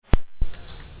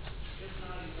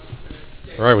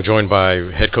All right, we're joined by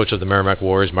head coach of the Merrimack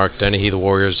Warriors, Mark Dennehy. The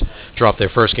Warriors dropped their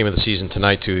first game of the season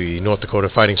tonight to the North Dakota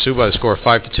Fighting Sioux by the score of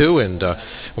 5-2.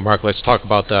 And Mark, let's talk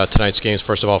about tonight's games.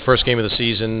 First of all, first game of the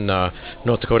season,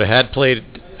 North Dakota had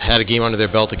a game under their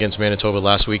belt against Manitoba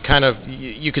last week. Kind of,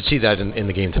 you could see that in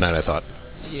the game tonight, I thought.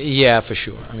 Yeah, for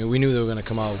sure. I mean, we knew they were going to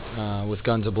come out with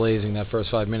guns a-blazing that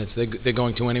first 5 minutes. They're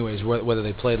going to anyways, whether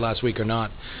they played last week or not.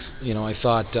 I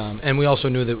thought, and we also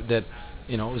knew that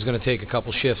it was going to take a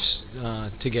couple shifts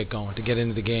to get going, to get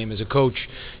into the game. As a coach,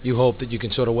 you hope that you can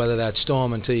sort of weather that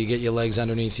storm until you get your legs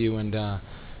underneath you. And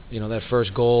that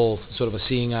first goal, sort of a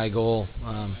seeing eye goal,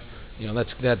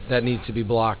 that needs to be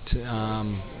blocked.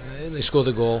 They scored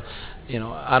the goal.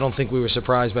 I don't think we were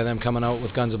surprised by them coming out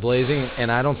with guns a-blazing, and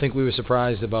I don't think we were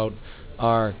surprised about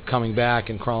our coming back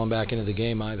and crawling back into the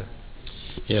game either.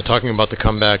 Yeah, talking about the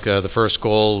comeback, the first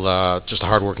goal, just a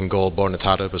hard-working goal.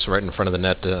 Bonatata was right in front of the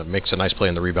net, makes a nice play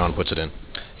on the rebound, puts it in.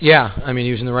 Yeah, I mean,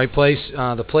 he was in the right place.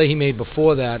 The play he made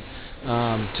before that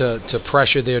to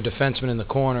pressure their defenseman in the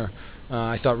corner,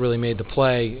 I thought really made the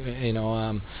play.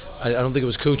 I don't think it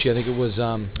was Cucci. I think it was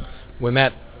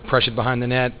Ouimet pressured behind the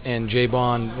net, and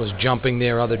J-Bon was jumping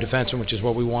their other defenseman, which is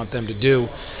what we want them to do.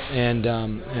 And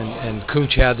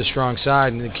Cooch had the strong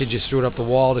side, and the kid just threw it up the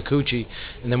wall to Cucci,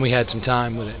 and then we had some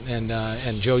time with it.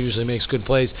 And Joe usually makes good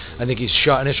plays. I think his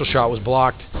initial shot was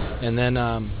blocked, and then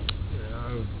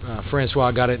Francois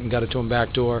got it to him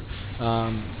backdoor.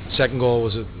 Second goal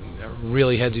was a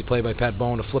really headsy play by Pat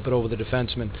Bone to flip it over the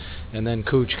defenseman, and then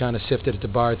Cooch kind of sifted it to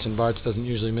Bartz, and Bartz doesn't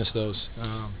usually miss those.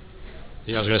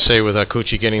 Yeah, I was going to say with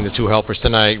Cucci getting the two helpers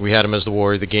tonight, we had him as the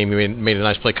warrior of the game. He made a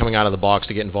nice play coming out of the box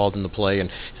to get involved in the play and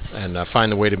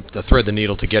find the way to thread the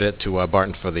needle to get it to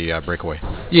Barton for the breakaway.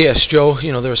 Yes, Joe.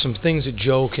 There are some things that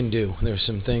Joe can do. There are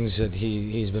some things that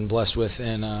he's been blessed with,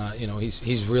 and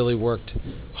he's really worked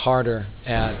harder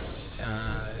at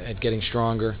getting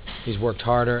stronger. He's worked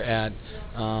harder at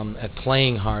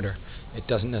playing harder. It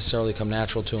doesn't necessarily come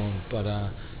natural to him, but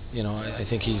I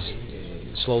think he's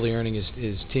slowly earning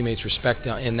his teammates' respect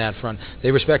in that front.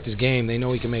 They respect his game. They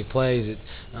know he can make plays.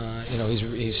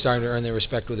 He's starting to earn their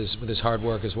respect with his hard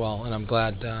work as well. And I'm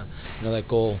glad that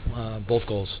goal, both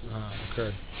goals,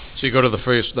 occurred. So you go to the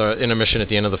first intermission at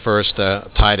the end of the first,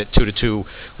 tied at 2-2.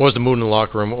 What was the mood in the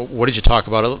locker room? What did you talk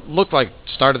about? It looked like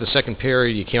start of the second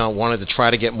period, you came out, wanted to try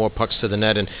to get more pucks to the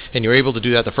net, and you were able to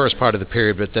do that the first part of the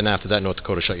period, but then after that, North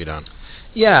Dakota shut you down.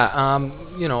 Yeah,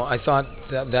 I thought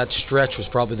that stretch was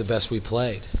probably the best we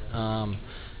played,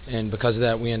 and because of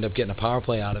that, we ended up getting a power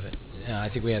play out of it. I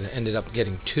think we ended up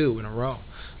getting two in a row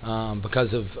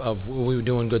because of we were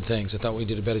doing good things. I thought we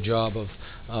did a better job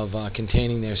of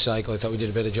containing their cycle. I thought we did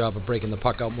a better job of breaking the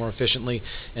puck out more efficiently,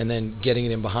 and then getting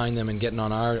it in behind them and getting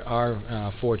on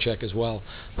our forecheck as well.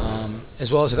 As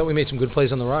I thought we made some good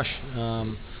plays on the rush.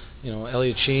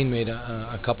 Elliot Sheen made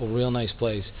a couple real nice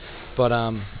plays. But,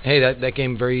 hey, that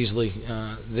game very easily,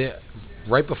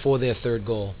 right before their third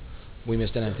goal, we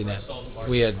missed an empty net.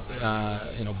 We had,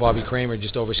 Bobby Kramer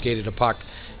just overskated a puck.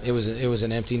 It was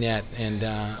an empty net, and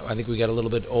I think we got a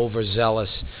little bit overzealous,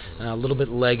 a little bit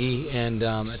leggy, and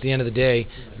at the end of the day,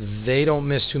 they don't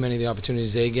miss too many of the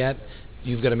opportunities they get.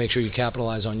 You've got to make sure you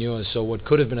capitalize on yours. So what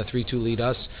could have been a 3-2 lead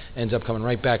us ends up coming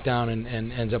right back down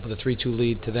and ends up with a 3-2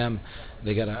 lead to them.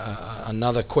 They got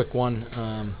another quick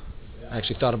one. I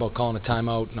actually thought about calling a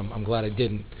timeout, and I'm glad I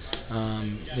didn't.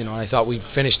 And I thought we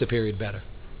finished the period better.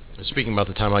 Speaking about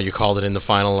the timeout, you called it in the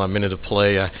final minute of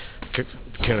play.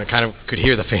 Kind of could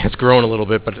hear the fans groan a little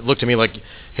bit, but it looked to me like,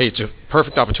 hey, it's a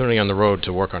perfect opportunity on the road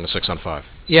to work on a 6-on-5.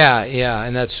 Yeah,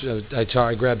 and that's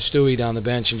I grabbed Stewie down the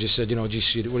bench and just said, what do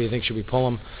you think? Should we pull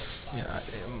him?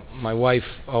 My wife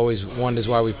always wonders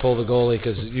why we pull the goalie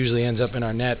because it usually ends up in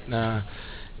our net,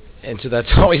 and so that's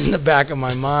always in the back of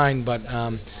my mind. But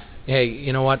hey,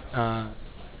 you know what? I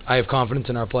have confidence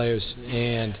in our players,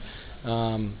 and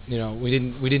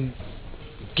we didn't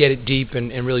get it deep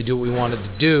and really do what we wanted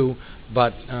to do,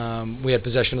 but we had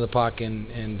possession of the puck,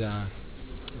 and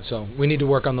so we need to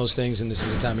work on those things, and this is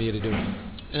the time of year to do it.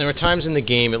 And there were times in the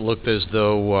game it looked as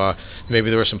though maybe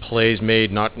there were some plays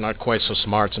made, not quite so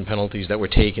smart, some penalties that were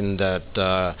taken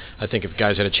that I think if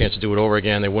guys had a chance to do it over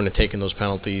again, they wouldn't have taken those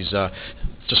penalties.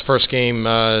 Just first game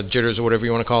jitters or whatever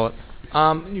you want to call it?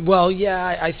 Well,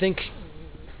 yeah, I think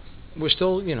we're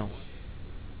still,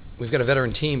 we've got a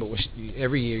veteran team, but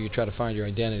every year you try to find your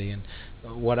identity. And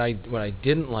what I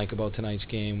didn't like about tonight's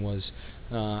game was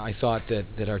I thought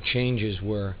that our changes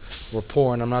were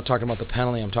poor, and I'm not talking about the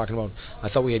penalty. I'm talking about I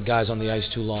thought we had guys on the ice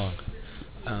too long.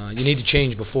 You need to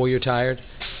change before you're tired,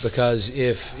 because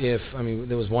if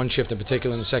there was one shift in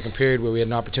particular in the second period where we had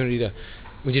an opportunity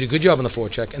we did a good job on the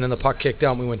forecheck, and then the puck kicked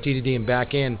out, and we went D and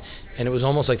back in, and it was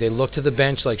almost like they looked to the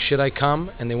bench like, should I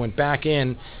come? And they went back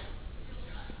in.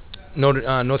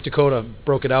 North Dakota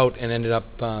broke it out and ended up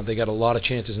they got a lot of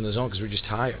chances in the zone because we were just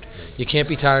tired. You can't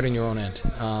be tired in your own end,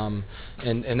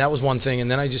 and that was one thing.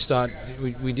 And then I just thought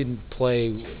we didn't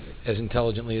play as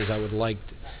intelligently as I would like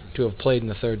to have played in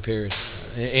the third period.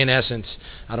 In essence,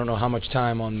 I don't know how much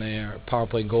time on their power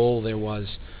play goal there was,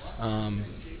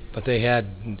 but they had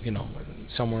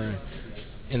somewhere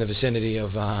in the vicinity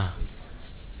of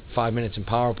 5 minutes in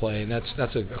power play, and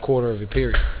that's a quarter of a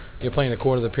period. You're playing a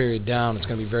quarter of the period down. It's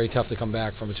going to be very tough to come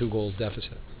back from a 2-goal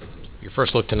deficit. Your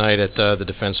first look tonight at the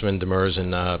defensemen, Demers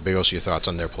and Begos, your thoughts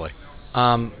on their play?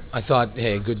 I thought,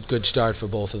 hey, good start for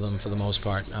both of them for the most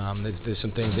part. There's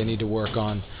some things they need to work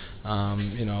on.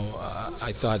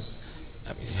 I thought,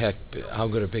 heck, how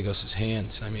good are Begos'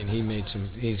 hands? I mean,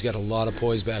 he's got a lot of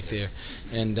poise back there,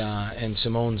 and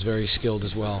Simone's very skilled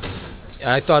as well.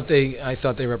 I thought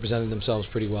they represented themselves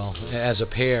pretty well as a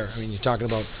pair. I mean, you're talking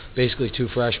about basically two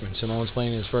freshmen. Simone's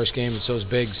playing his first game, and so is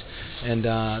Biggs, and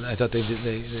I thought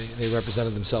they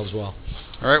represented themselves well.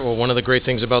 All right. Well, one of the great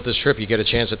things about this trip, you get a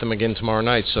chance at them again tomorrow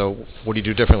night. So, what do you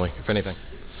do differently, if anything?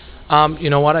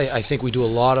 You know what? I think we do a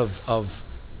lot of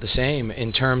the same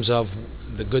in terms of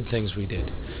the good things we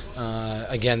did.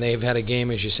 Again, they've had a game,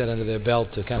 as you said, under their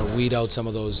belt to kind of weed out some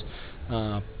of those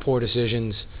poor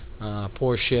decisions,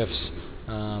 poor shifts,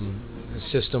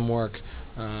 system work.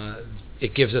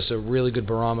 It gives us a really good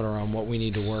barometer on what we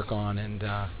need to work on. And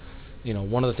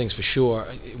one of the things for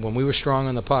sure, when we were strong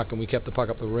on the puck and we kept the puck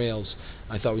up the rails,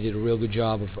 I thought we did a real good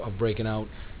job of breaking out.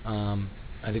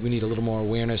 I think we need a little more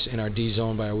awareness in our D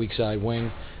zone by our weak side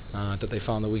wing. That they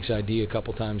found the weak side D a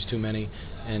couple times too many,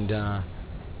 and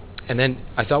then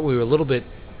I thought we were a little bit.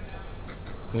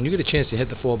 When you get a chance to hit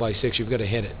the 4x6, you've got to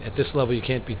hit it. At this level, you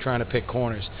can't be trying to pick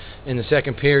corners. In the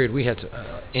second period, we had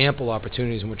ample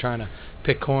opportunities, and we're trying to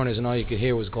pick corners, and all you could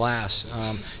hear was glass.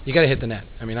 You got to hit the net.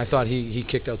 I mean, I thought he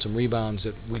kicked out some rebounds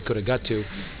that we could have got to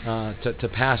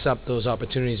pass up those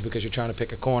opportunities because you're trying to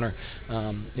pick a corner.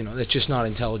 It's just not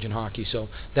intelligent hockey. So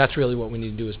that's really what we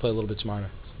need to do is play a little bit smarter.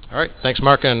 All right. Thanks,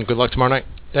 Mark, and good luck tomorrow night.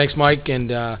 Thanks, Mike.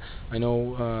 And I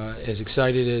know as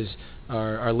excited as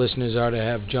our listeners are to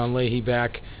have John Leahy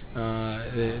back,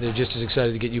 they're just as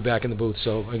excited to get you back in the booth.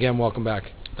 So, again, welcome back.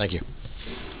 Thank you.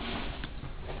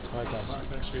 All right, guys.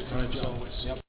 Thanks for your time, as always. Yep.